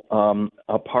Bible,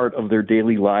 a part of their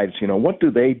daily lives. What do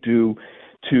they do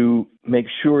to make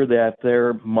sure that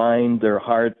their mind, their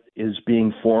heart is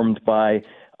being formed by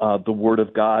the Word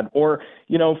of God? Or,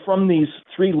 from these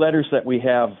 3 letters that we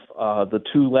have, the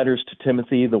 2 letters to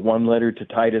Timothy, the 1 letter to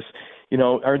Titus,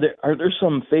 are there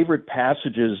some favorite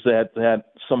passages that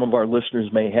some of our listeners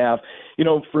may have?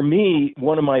 For me,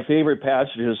 one of my favorite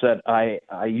passages that I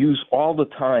use all the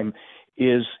time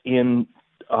is in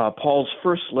Paul's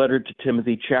first letter to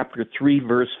Timothy, chapter 3,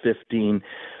 verse 15,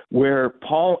 where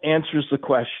Paul answers the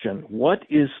question, what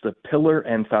is the pillar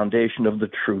and foundation of the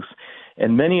truth?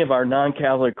 And many of our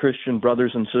non-Catholic Christian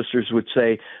brothers and sisters would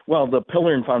say, well, the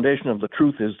pillar and foundation of the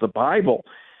truth is the Bible.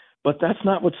 But that's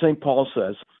not what St. Paul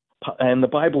says. And the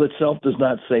Bible itself does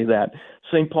not say that.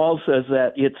 St. Paul says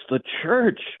that it's the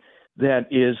church that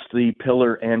is the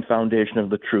pillar and foundation of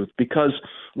the truth, because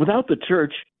without the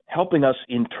church helping us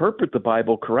interpret the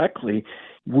Bible correctly,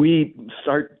 we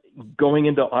start going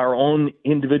into our own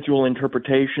individual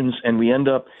interpretations, and we end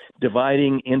up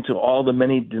dividing into all the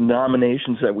many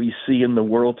denominations that we see in the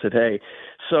world today.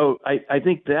 So I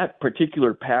think that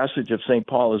particular passage of St.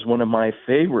 Paul is one of my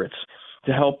favorites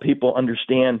to help people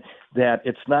understand that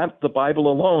it's not the Bible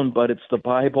alone, but it's the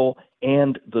Bible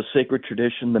and the sacred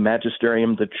tradition, the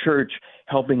magisterium, the church,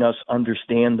 helping us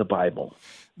understand the Bible.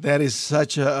 That is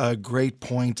such a great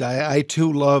point. I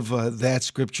too love that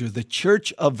scripture. The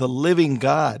church of the living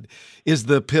God is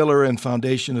the pillar and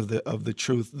foundation of the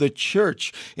truth. The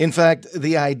church. In fact,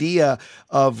 the idea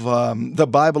of the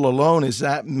Bible alone is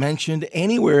not mentioned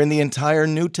anywhere in the entire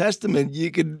New Testament.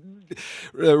 You could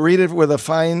read it with a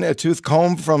fine-tooth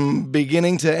comb from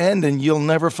beginning to end, and you'll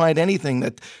never find anything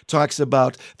that talks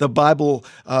about the Bible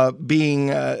being,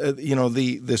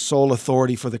 the sole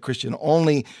authority for the Christian.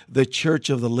 Only the church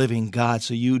of the living God.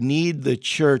 So you need the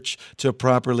church to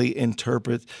properly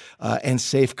interpret and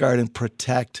safeguard and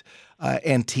protect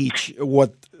and teach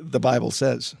what the Bible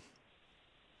says.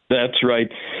 That's right.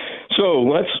 So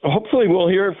hopefully we'll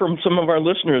hear from some of our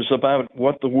listeners about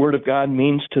what the Word of God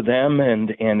means to them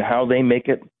and how they make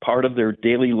it part of their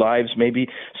daily lives, maybe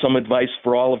some advice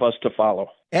for all of us to follow.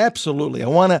 Absolutely. I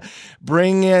want to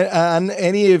bring on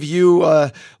any of you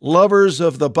lovers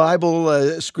of the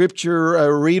Bible,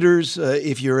 scripture readers.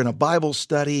 If you're in a Bible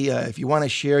study, if you want to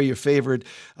share your favorite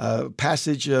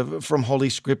passage from Holy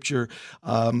Scripture,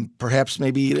 perhaps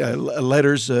maybe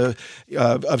letters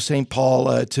of St.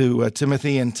 Paul to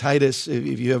Timothy and Titus,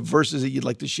 if you have verses that you'd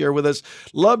like to share with us,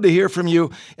 love to hear from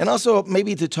you. And also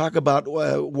maybe to talk about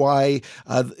why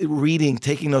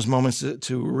taking those moments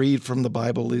to read from the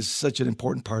Bible is such an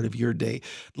important part of your day.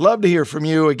 Love to hear from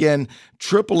you. Again,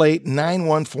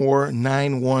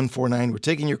 888-914-9149. We're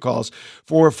taking your calls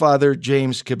for Father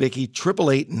James Kubicki,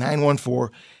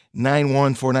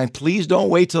 888-914-9149. Please don't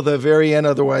wait till the very end,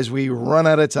 otherwise we run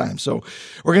out of time. So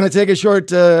we're going to take a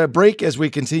short break as we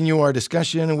continue our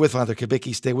discussion with Father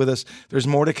Kubicki. Stay with us. There's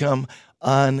more to come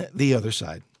on the other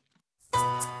side.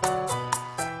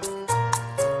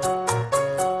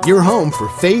 Your home for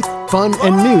faith, fun,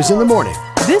 and news in the morning.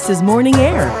 This is Morning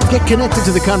Air. Get connected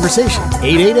to the conversation.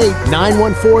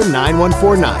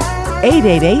 888-914-9149.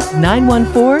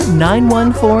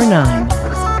 888-914-9149.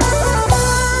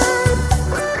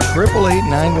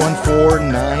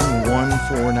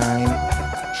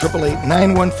 888-914-9149.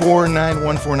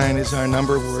 888-914-9149 is our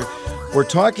number. We're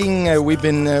talking, we've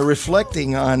been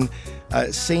reflecting on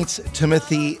Saints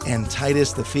Timothy and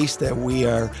Titus, the feast that we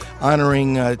are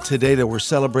honoring today, that we're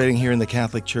celebrating here in the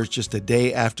Catholic Church, just a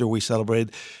day after we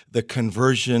celebrated the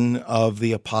conversion of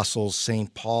the apostles,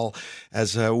 St. Paul.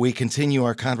 As we continue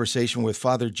our conversation with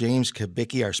Father James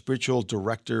Kubicki, our spiritual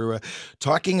director,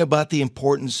 talking about the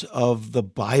importance of the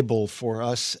Bible for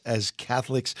us as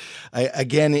Catholics.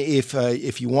 Again,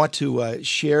 if you want to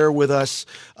share with us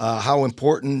how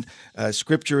important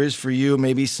Scripture is for you,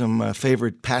 maybe some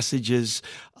favorite passages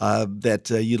that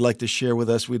you'd like to share with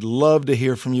us, we'd love to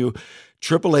hear from you.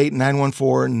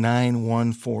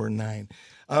 888-914-9149.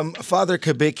 Father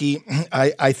Kubicki,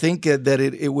 I think that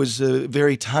it was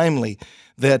very timely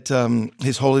that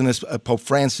His Holiness Pope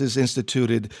Francis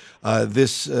instituted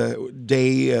this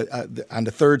day on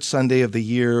the third Sunday of the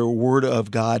year, Word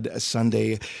of God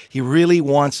Sunday. He really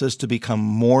wants us to become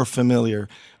more familiar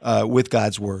with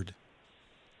God's Word.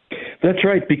 That's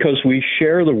right, because we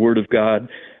share the Word of God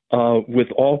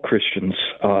with all Christians.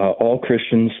 All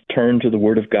Christians turn to the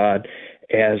Word of God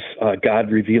as God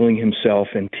revealing Himself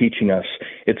and teaching us.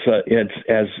 It's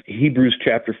as Hebrews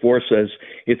chapter 4 says,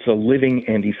 it's a living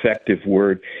and effective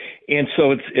Word. And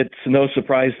so it's no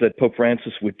surprise that Pope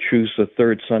Francis would choose the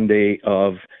third Sunday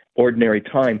of Ordinary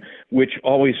Time, which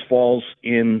always falls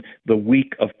in the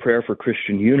week of prayer for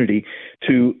Christian unity,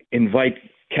 to invite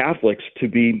Catholics to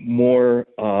be more,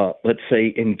 let's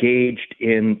say, engaged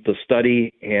in the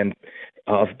study and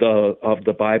of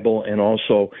the Bible, and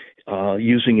also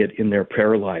using it in their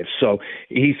prayer lives. So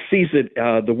he sees it,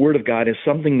 the Word of God, as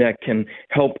something that can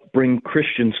help bring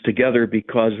Christians together,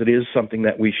 because it is something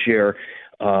that we share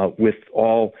with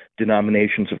all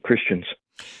denominations of Christians.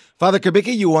 Father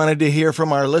Kubicki, you wanted to hear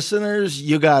from our listeners.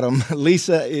 You got them.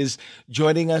 Lisa is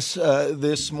joining us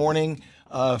this morning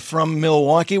from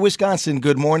Milwaukee, Wisconsin.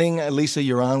 Good morning, Lisa.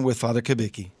 You're on with Father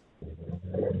Kubicki.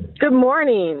 Good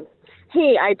morning.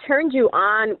 Hey, I turned you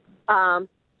on,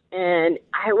 and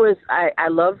I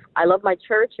love my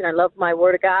church, and I love my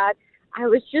Word of God. I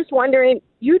was just wondering,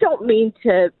 you don't mean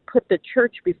to put the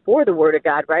church before the Word of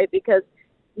God, right? Because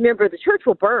remember, the church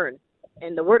will burn,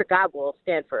 and the Word of God will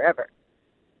stand forever.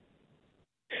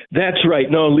 That's right.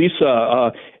 No,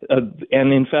 Lisa,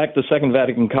 and in fact, the Second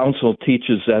Vatican Council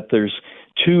teaches that there's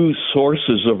two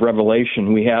sources of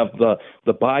revelation. We have the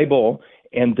Bible,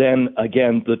 and then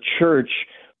again the church,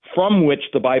 from which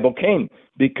the Bible came,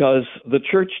 because the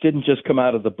church didn't just come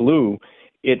out of the blue.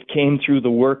 It came through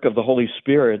the work of the Holy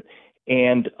Spirit.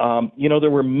 And, there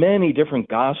were many different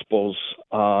gospels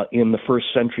in the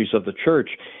first centuries of the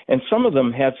church, and some of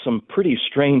them had some pretty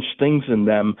strange things in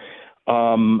them.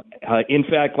 In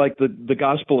fact, like the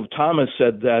Gospel of Thomas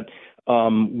said that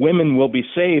women will be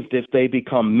saved if they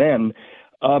become men.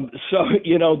 So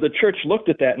the church looked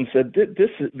at that and said,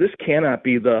 this cannot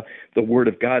be the Word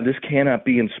of God. This cannot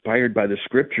be inspired by the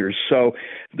Scriptures. So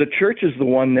the church is the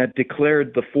one that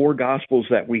declared the four Gospels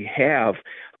that we have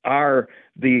are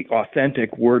the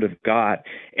authentic Word of God.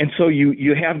 And so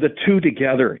you have the two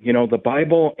together, the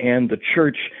Bible and the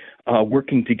church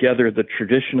working together, the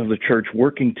tradition of the church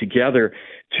working together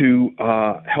to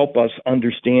help us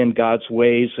understand God's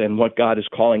ways and what God is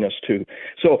calling us to.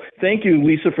 So thank you,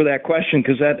 Lisa, for that question,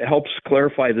 because that helps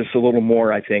clarify this a little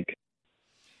more, I think.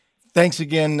 Thanks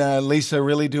again, Lisa.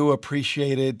 Really do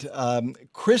appreciate it.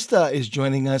 Krista is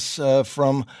joining us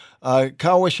from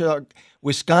Kawasha,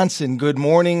 Wisconsin. Good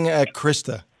morning,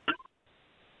 Krista.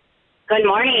 Good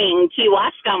morning,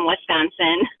 Kewaskum,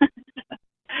 Wisconsin.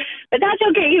 But that's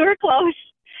okay. You were close.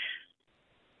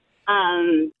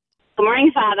 Good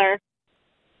morning, Father.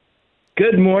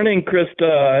 Good morning,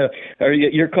 Krista.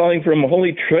 You're calling from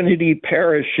Holy Trinity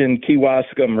Parish in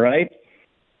Kewaskum, right?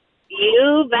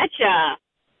 You betcha.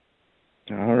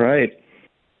 All right.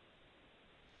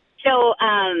 So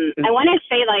I want to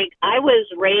say, I was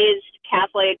raised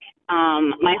Catholic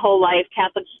my whole life,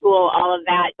 Catholic school, all of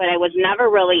that, but I was never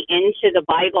really into the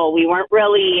Bible. We weren't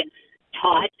really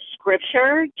taught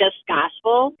Scripture, just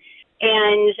gospel.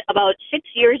 And about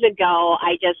 6 years ago,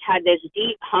 I just had this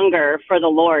deep hunger for the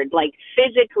Lord,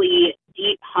 physically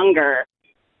deep hunger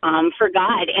for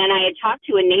God. And I had talked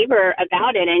to a neighbor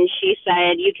about it, and she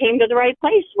said, you came to the right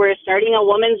place. We're starting a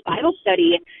women's Bible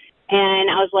study. And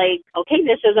I was like, okay,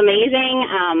 this is amazing.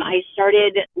 I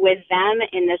started with them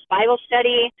in this Bible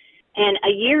study. And a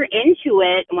year into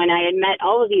it, when I had met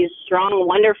all of these strong,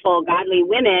 wonderful, godly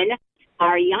women,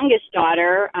 our youngest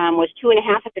daughter was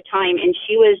 2.5 at the time, and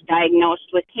she was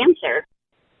diagnosed with cancer.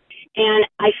 And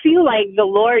I feel like the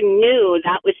Lord knew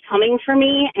that was coming for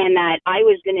me and that I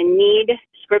was going to need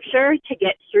Scripture to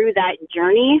get through that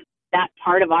journey, that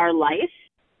part of our life.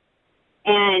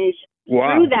 And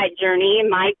through that journey,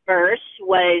 my verse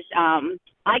was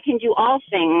I can do all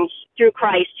things through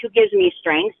Christ who gives me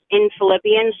strength in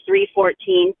Philippians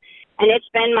 3:14. And it's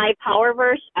been my power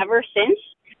verse ever since.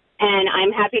 And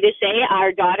I'm happy to say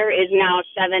our daughter is now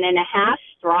 7.5,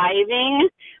 thriving.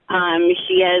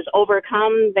 She has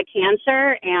overcome the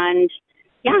cancer. And,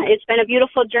 yeah, it's been a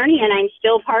beautiful journey. And I'm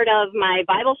still part of my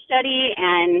Bible study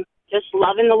and just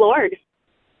loving the Lord.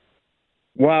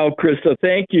 Wow, Krista,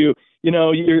 thank you.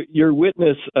 Your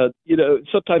witness,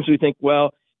 sometimes we think, well,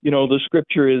 the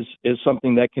scripture is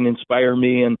something that can inspire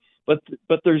me, but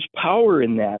there's power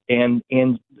in that, and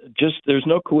just there's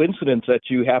no coincidence that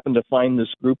you happen to find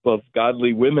this group of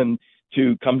godly women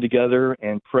to come together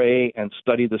and pray and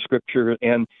study the scripture,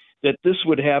 and that this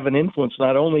would have an influence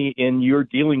not only in your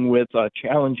dealing with a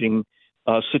challenging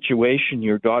situation,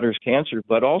 your daughter's cancer,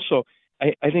 but also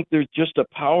I think there's just a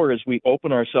power as we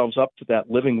open ourselves up to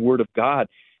that living Word of God,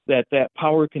 that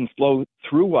power can flow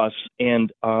through us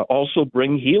and also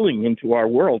bring healing into our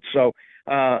world. So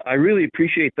I really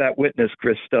appreciate that witness,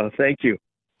 Krista. Thank you.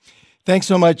 Thanks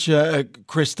so much,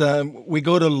 Krista. We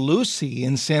go to Lucy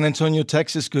in San Antonio,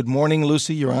 Texas. Good morning,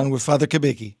 Lucy. You're on with Father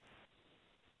Kubicki.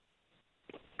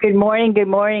 Good morning. Good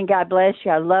morning. God bless you.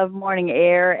 I love morning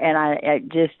air, and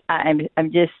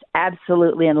I'm just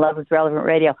absolutely in love with Relevant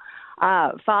Radio.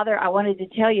 Father, I wanted to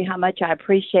tell you how much I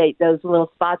appreciate those little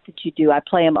spots that you do. I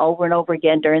play them over and over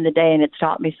again during the day, and it's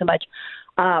taught me so much.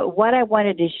 What I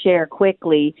wanted to share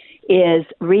quickly is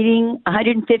reading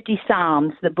 150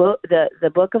 Psalms, the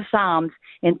book of Psalms,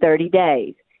 in 30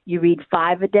 days. You read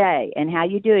 5 a day, and how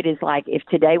you do it is like if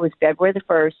today was February the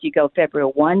 1st, you go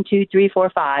February 1, 2, 3, 4,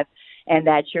 5, and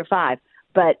that's your 5.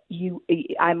 But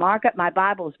I mark up my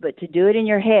Bibles, but to do it in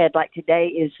your head, like today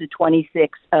is the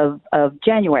 26th of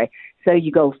January. So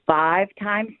you go 5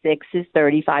 times 6 is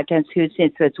 30, 5 times 2 is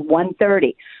 10, so it's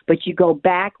 130. But you go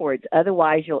backwards,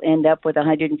 otherwise you'll end up with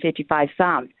 155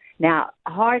 Psalms. Now,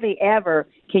 hardly ever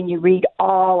can you read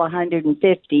all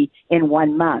 150 in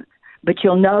 1 month, but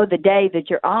you'll know the day that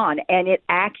you're on, and it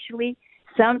actually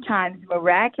sometimes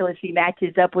miraculously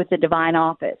matches up with the divine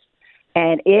office.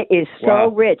 And it is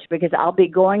so rich because I'll be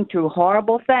going through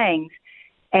horrible things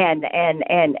and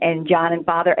John and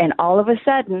Father, and all of a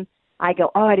sudden I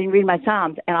go, I didn't read my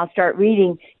Psalms, and I'll start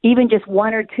reading even just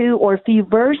 1 or 2 or a few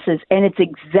verses, and it's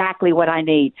exactly what I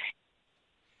need.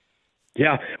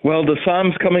 Yeah, well, the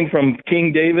Psalms coming from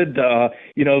King David,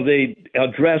 they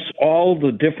address all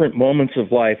the different moments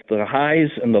of life, the highs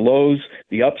and the lows,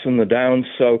 the ups and the downs.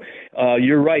 So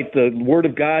you're right, the Word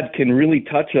of God can really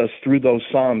touch us through those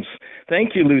Psalms.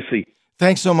 Thank you, Lucy.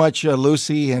 Thanks so much,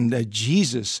 Lucy. And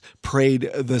Jesus prayed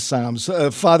the Psalms.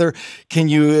 Father, can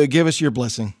you give us your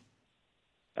blessing?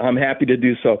 I'm happy to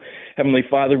do so. Heavenly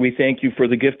Father, we thank you for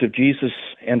the gift of Jesus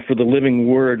and for the living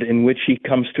Word in which he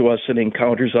comes to us and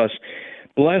encounters us.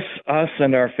 Bless us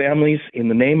and our families in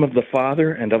the name of the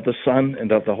Father and of the Son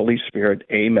and of the Holy Spirit.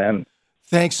 Amen.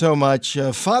 Thanks so much,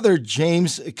 Father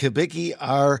James Kubicki,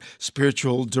 our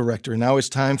spiritual director. Now it's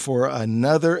time for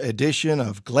another edition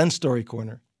of Glenn Story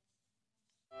Corner.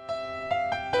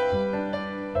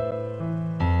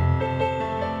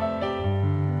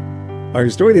 Our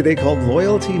story today called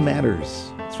Loyalty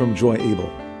Matters. It's from Joy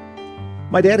Abel.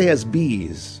 My dad has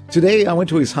bees. Today I went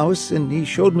to his house and he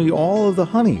showed me all of the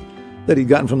honey that he'd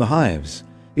gotten from the hives.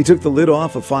 He took the lid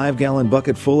off a 5-gallon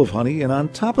bucket full of honey, and on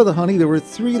top of the honey there were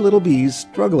 3 little bees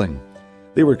struggling.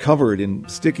 They were covered in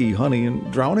sticky honey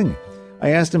and drowning. I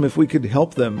asked him if we could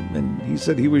help them, and he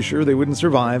said he was sure they wouldn't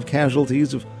survive,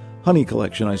 casualties of honey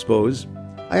collection, I suppose.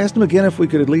 I asked him again if we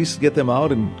could at least get them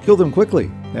out and kill them quickly.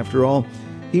 After all,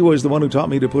 he was the one who taught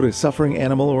me to put a suffering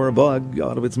animal or a bug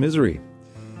out of its misery.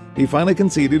 He finally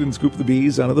conceded and scooped the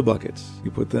bees out of the bucket. He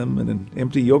put them in an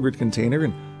empty yogurt container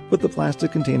and put the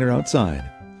plastic container outside.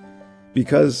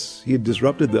 Because he had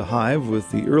disrupted the hive with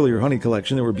the earlier honey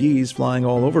collection, there were bees flying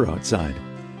all over outside.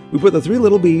 We put the 3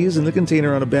 little bees in the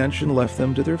container on a bench and left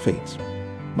them to their fates.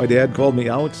 My dad called me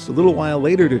out a little while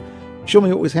later to show me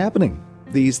what was happening.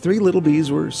 These 3 little bees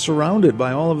were surrounded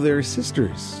by all of their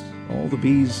sisters. All the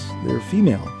bees, they're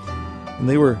female. And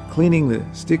they were cleaning the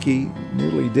sticky,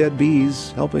 nearly dead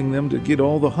bees, helping them to get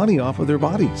all the honey off of their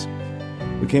bodies.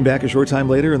 We came back a short time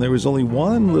later and there was only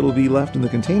 1 little bee left in the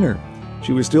container.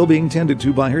 She was still being tended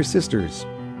to by her sisters.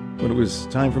 When it was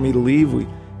time for me to leave, we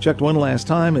checked one last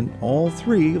time, and all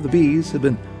 3 of the bees had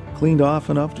been cleaned off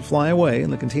enough to fly away,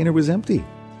 and the container was empty.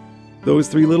 Those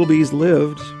 3 little bees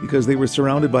lived because they were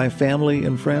surrounded by family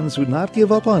and friends who would not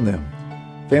give up on them.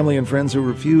 Family and friends who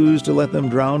refused to let them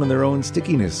drown in their own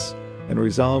stickiness and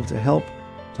resolved to help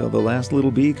till the last little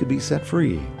bee could be set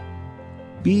free.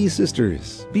 Bee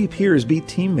sisters, bee peers, bee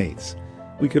teammates.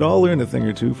 We could all learn a thing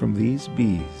or two from these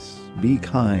bees. Be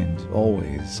kind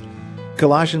always.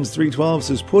 Colossians 3:12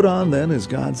 says, "Put on then as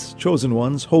God's chosen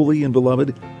ones, holy and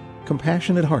beloved,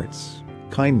 compassionate hearts,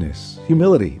 kindness,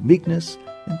 humility, meekness,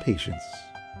 and patience."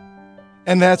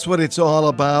 And that's what it's all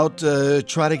about.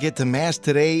 Try to get to Mass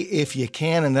today if you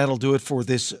can, and that'll do it for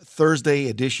this Thursday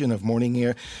edition of Morning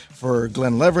Air. For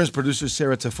Glenn Leverins, producer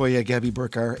Sarah Tafoya, Gabby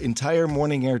Burke, our entire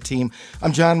Morning Air team,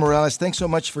 I'm John Morales. Thanks so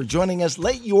much for joining us.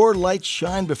 Let your light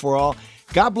shine before all.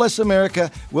 God bless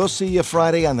America. We'll see you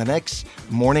Friday on the next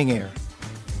Morning Air.